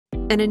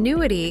An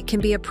annuity can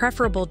be a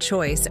preferable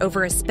choice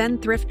over a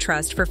spendthrift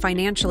trust for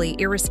financially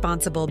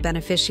irresponsible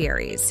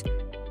beneficiaries.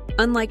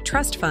 Unlike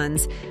trust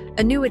funds,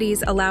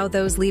 annuities allow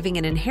those leaving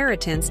an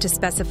inheritance to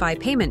specify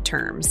payment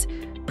terms,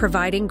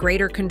 providing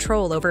greater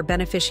control over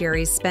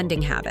beneficiaries' spending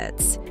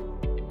habits.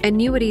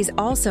 Annuities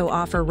also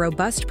offer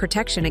robust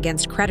protection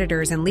against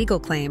creditors and legal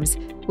claims,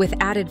 with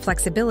added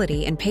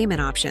flexibility in payment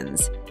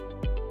options.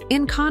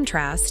 In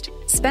contrast,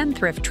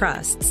 spendthrift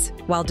trusts,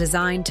 while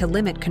designed to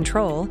limit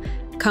control,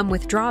 come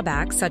with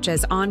drawbacks such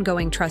as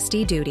ongoing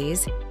trustee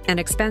duties and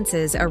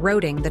expenses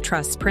eroding the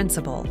trust's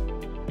principal.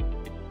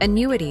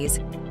 Annuities,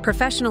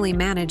 professionally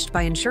managed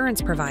by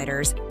insurance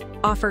providers,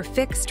 offer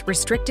fixed,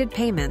 restricted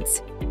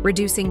payments,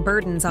 reducing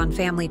burdens on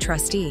family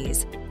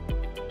trustees.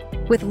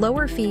 With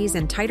lower fees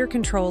and tighter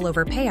control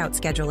over payout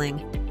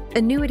scheduling,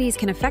 annuities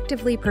can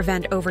effectively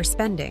prevent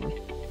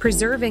overspending,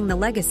 preserving the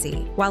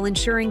legacy while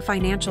ensuring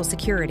financial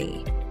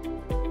security.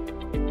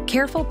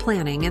 Careful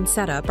planning and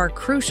setup are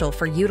crucial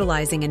for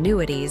utilizing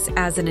annuities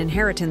as an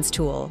inheritance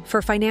tool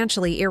for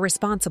financially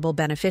irresponsible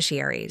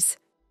beneficiaries.